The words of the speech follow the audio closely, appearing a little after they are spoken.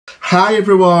Hi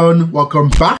everyone, welcome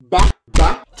back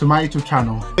to my YouTube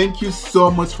channel. Thank you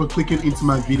so much for clicking into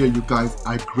my video, you guys.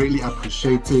 I greatly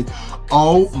appreciate it.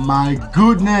 Oh my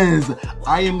goodness,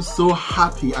 I am so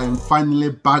happy I am finally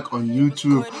back on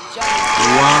YouTube.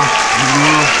 Wow,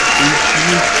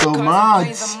 thank you so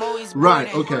much.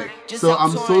 Right, okay, so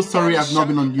I'm so sorry I've not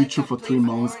been on YouTube for 3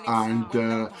 months, and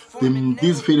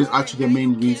this video is actually the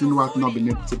main reason why I've not been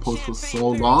able to post for so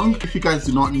long. If you guys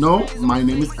do not know, my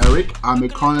name is Eric. I'm a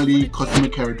currently customer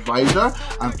care advisor.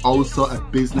 I'm also a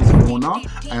business owner.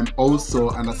 I'm also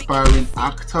an aspiring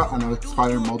actor and an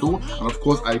aspiring model, and of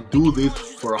course I do this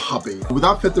for a hobby.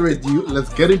 Without further ado,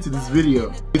 let's get into this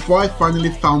video. Before I finally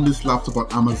found this laptop on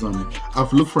Amazon,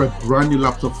 I've looked for a brand new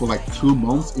laptop for like 2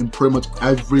 months in pretty much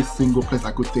every single place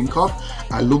I could think of.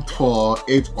 I looked for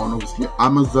it on obviously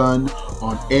Amazon,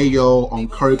 on AO, on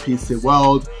Curry PC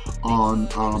World, on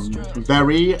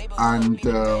Very, and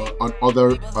on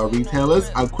other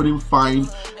retailers. I couldn't find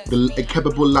a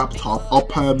capable laptop,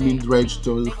 upper mid-range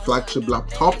to flagship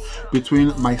laptop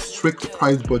between my strict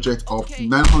price budget of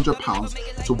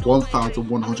 £900 to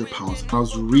 £1,100. I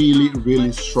was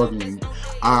really struggling,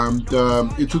 and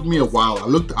it took me a while. I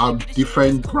looked at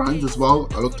different brands as well.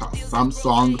 I looked at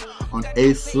Samsung, on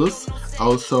Asus, I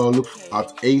also looked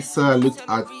at Acer, I looked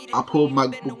at Apple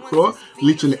MacBook Pro,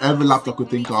 literally every laptop I could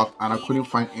think of, and I couldn't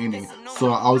find any.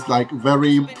 So I was like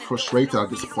very frustrated at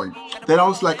this point. Then I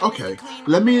was like, okay,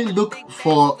 let me look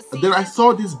for, then I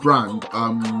saw this brand,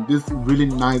 this really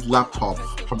nice laptop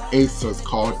from Asus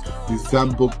called the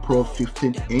Zenbook Pro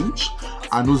 15-inch,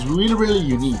 and it was really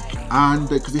unique. And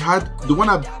because it had, the one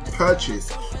I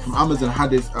purchased from Amazon had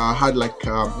this, had like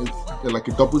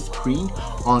a double screen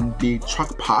on the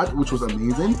trackpad, which was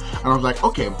amazing. And I was like,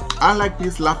 okay, I like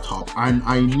this laptop and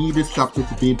I need this laptop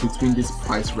to be between this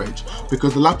price range,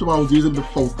 because the laptop I was using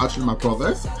before was actually my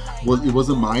brother's. It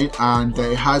wasn't mine, and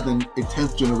it had a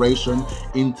 10th generation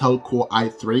Intel Core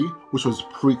i3, which was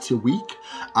pretty weak,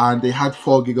 and they had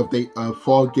 4 gig of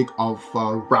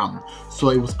RAM, so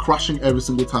it was crashing every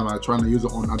single time I was trying to use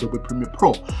it on Adobe Premiere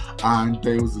Pro, and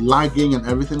it was lagging and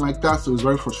everything like that, so it was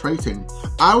very frustrating.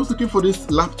 I was looking for this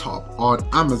laptop on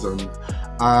Amazon.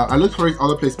 I looked for it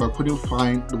other places, but I couldn't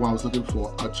find the one I was looking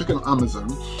for. I checked on Amazon,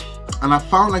 and I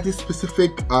found like this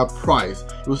specific price.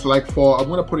 It was like for, I'm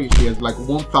gonna put it here, it's like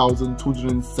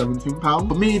 £1,217.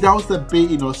 For me, that was a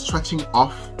bit, you know, stretching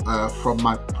off from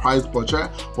my price budget.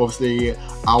 Obviously,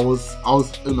 I was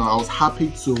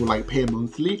happy to like pay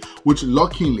monthly, which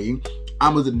luckily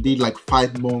Amazon did like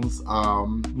 5 months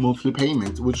monthly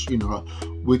payment, which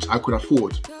which I could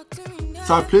afford.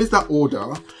 So I placed that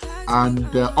order, and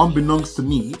unbeknownst to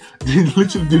me,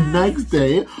 literally the next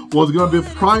day was gonna be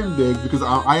Prime Day, because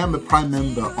I am a Prime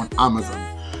member on Amazon.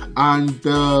 And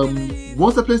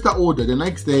once I placed that order, the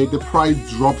next day the price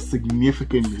dropped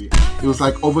significantly. It was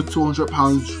like over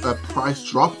 £200 price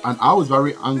drop, and I was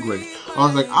very angry. I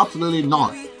was like, absolutely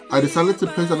not. I decided to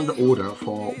place another order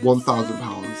for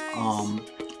 £1,000,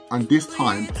 and this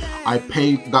time I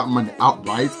paid that money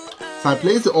outright. So I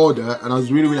placed the order, and I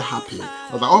was really happy. I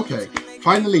was like, okay,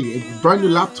 finally a brand new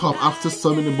laptop after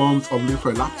so many months of looking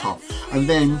for a laptop. And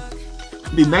then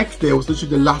the next day was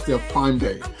literally the last day of Prime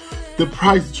Day. The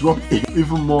price dropped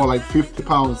even more, like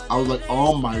 £50. I was like,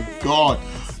 oh my god,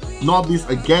 not this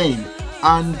again.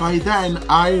 And by then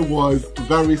I was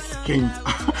very skint.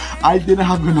 I didn't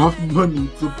have enough money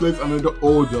to place another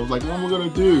order. I was like, what am I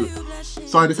gonna do?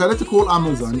 So I decided to call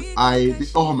Amazon.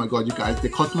 Oh my god, you guys, the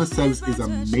customer service is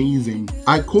amazing.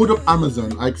 I called up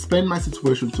Amazon, I explained my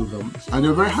situation to them, and they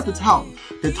were very happy to help.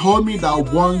 They told me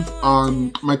that once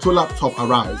my 2 laptop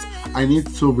arrives, I need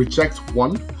to reject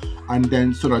one, and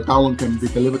then so that one can be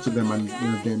delivered to them, and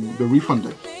then be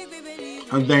refunded.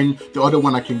 And then the other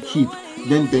one I can keep.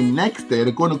 Then the next day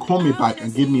they're going to call me back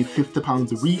and give me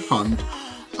 £50 refund,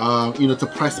 to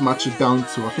price match it down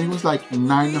to, I think it was like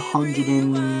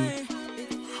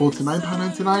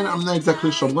 £949.99. I'm not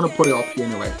exactly sure. I'm going to put it up here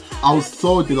anyway. I was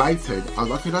so delighted. I was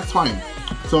like, okay, that's fine.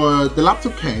 So the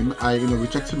laptop came. I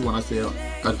rejected one as they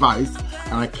advised,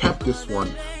 and I kept this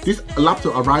one. This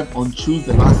laptop arrived on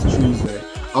Tuesday, last Tuesday.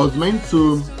 I was meant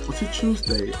to, was it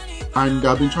Tuesday? And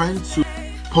I've been trying to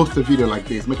post a video like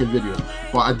this, make a video,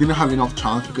 but I didn't have enough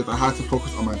chance because I had to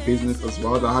focus on my business as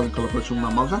well that I have in collaboration with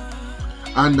my mother.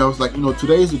 And I was like,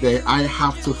 today is the day I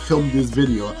have to film this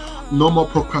video. No more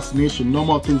procrastination, no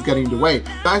more things getting in the way.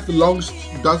 That's the long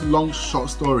short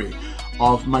story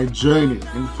of my journey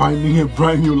in finding a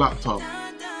brand new laptop.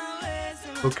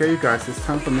 Okay, you guys, it's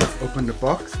time for me to open the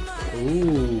box.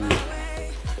 Ooh,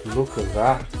 look at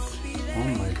that. Oh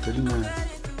my goodness.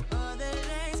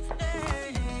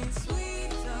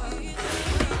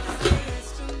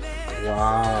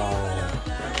 Wow.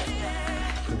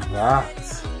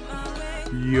 That.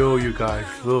 Yo, you guys,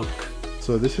 look.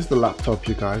 So this is the laptop,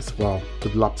 you guys. Wow, the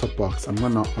laptop box. I'm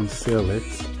gonna unseal it.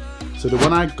 So the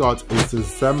one I got is the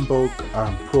Zenbook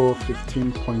Pro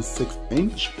 15.6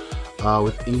 inch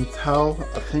with Intel,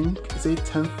 I think, is it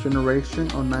 10th generation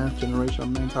or 9th generation?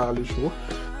 I'm not entirely sure.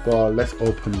 But let's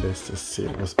open this to see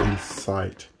what's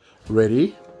inside.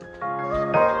 Ready?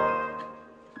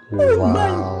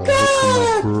 Wow, look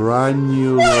at my brand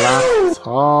new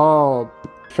laptop.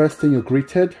 First thing you're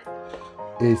greeted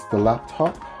is the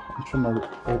laptop. I'm trying to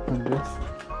open this.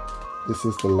 This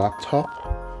is the laptop,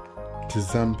 the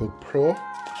Zenbook Pro.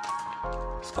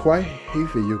 It's quite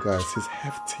heavy, you guys, it's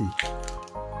hefty.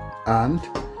 And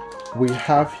we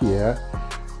have here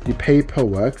the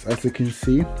paperwork, as you can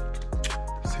see.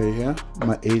 See here,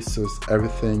 my Asus,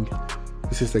 everything.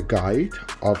 This is a guide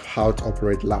of how to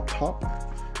operate laptop.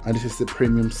 And this is the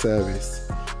premium service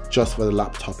just for the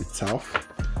laptop itself.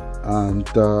 And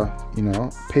you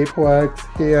know, paperwork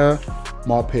here,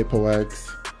 more paperwork.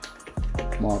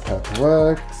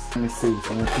 Let me see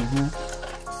if anything here.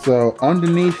 So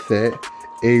underneath it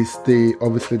is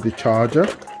obviously the charger.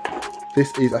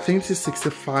 This is, I think this is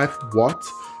 65 watt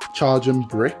charging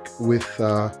brick with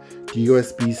the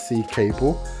USB-C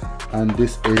cable. And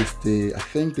this is I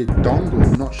think the dongle.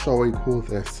 I'm not sure what you call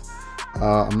this.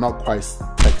 I'm not quite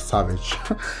tech savage.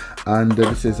 And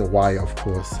this is a wire, of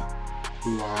course.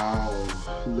 Wow,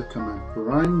 look at my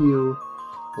brand new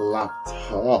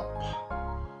laptop.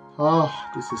 Oh,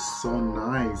 this is so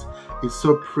nice. It's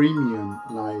so premium,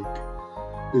 like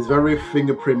it's very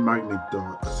fingerprint magnet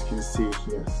though, as you can see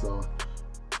here. So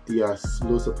yes,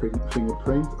 loads of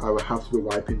fingerprint. I will have to be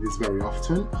wiping this very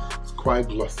often. It's quite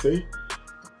glossy.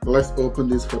 Let's open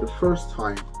this for the first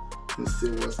time and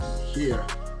see what's in here.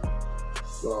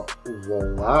 So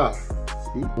voila.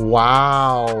 See?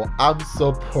 Wow, I'm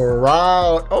so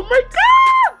proud. Oh my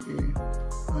god.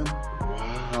 And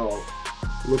wow,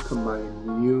 look at my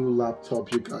new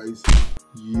laptop, you guys.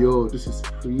 Yo, this is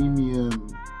premium.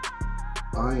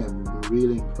 I am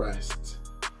really impressed.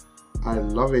 I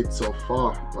love it so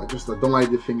far, but I don't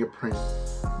like the fingerprint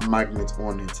magnet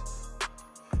on it.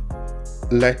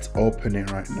 Let's open it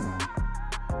right now.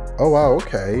 Oh wow,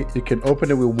 okay, you can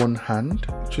open it with one hand,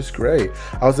 which is great.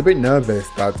 I was a bit nervous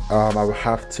that I would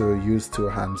have to use two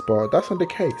hands, but that's not the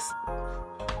case.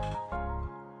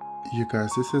 You guys,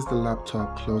 this is the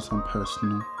laptop, close and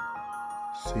personal.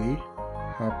 See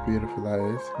how beautiful that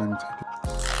is? Let me take it.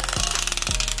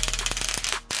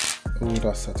 Oh,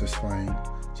 that's satisfying.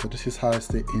 So this is how it's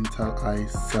the Intel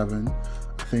i7.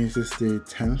 I think this is the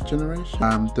 10th generation.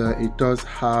 And it does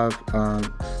have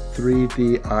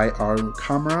 3D IR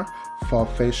camera for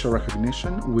facial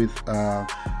recognition with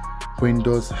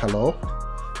Windows Hello.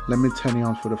 Let me turn it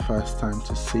on for the first time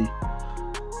to see.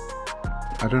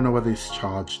 I don't know whether it's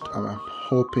charged. I'm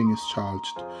hoping it's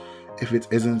charged. If it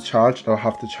isn't charged, I'll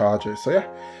have to charge it. So yeah,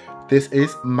 this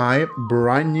is my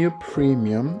brand new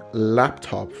premium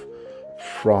laptop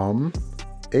from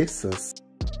Asus.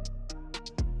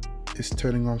 It's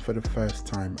turning on for the first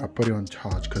time. I put it on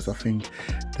charge because I think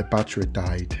the battery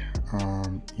died.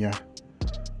 Yeah.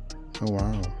 Oh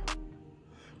wow.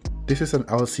 This is an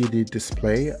LCD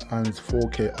display and it's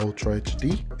 4K Ultra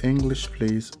HD. English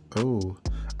please. Oh,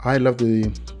 I love the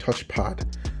touchpad.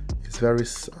 It's very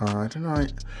I don't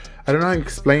know how to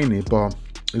explain it, but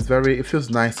it feels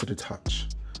nice to the touch.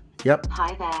 Yep.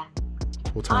 Hi there.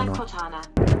 Cortana. I'm Cortana.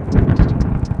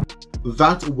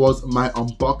 That was my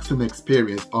unboxing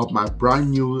experience of my brand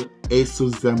new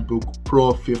Asus Zenbook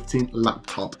Pro 15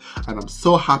 laptop, and I'm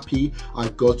so happy I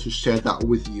got to share that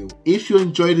with you. If you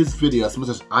enjoyed this video as much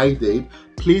as I did,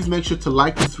 please make sure to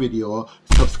like this video,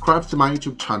 subscribe to my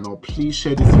YouTube channel, please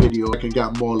share this video so I can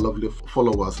get more lovely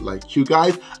followers like you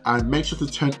guys, and make sure to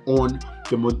turn on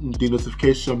the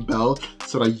notification bell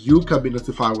so that you can be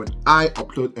notified when I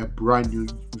upload a brand new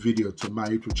video to my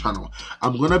YouTube channel.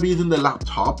 I'm gonna be using the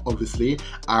laptop obviously,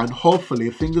 and hopefully,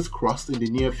 fingers crossed, in the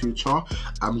near future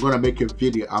I'm gonna make a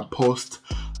video and post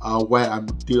where I'm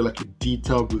doing like a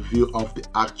detailed review of the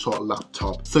actual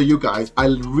laptop. So you guys, I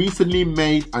recently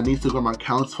made an Instagram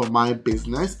account for my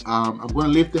business. I'm gonna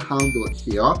leave the handle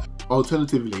here.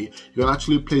 Alternatively, you can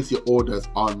actually place your orders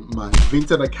on my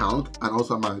Vinted account and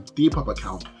also my Depop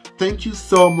account. Thank you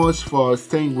so much for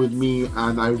staying with me,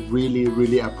 and I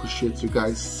really appreciate you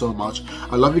guys so much.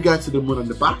 I love you guys to the moon and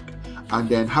the back, and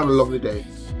then have a lovely day.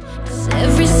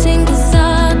 Every single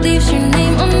thought leaves your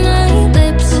name on my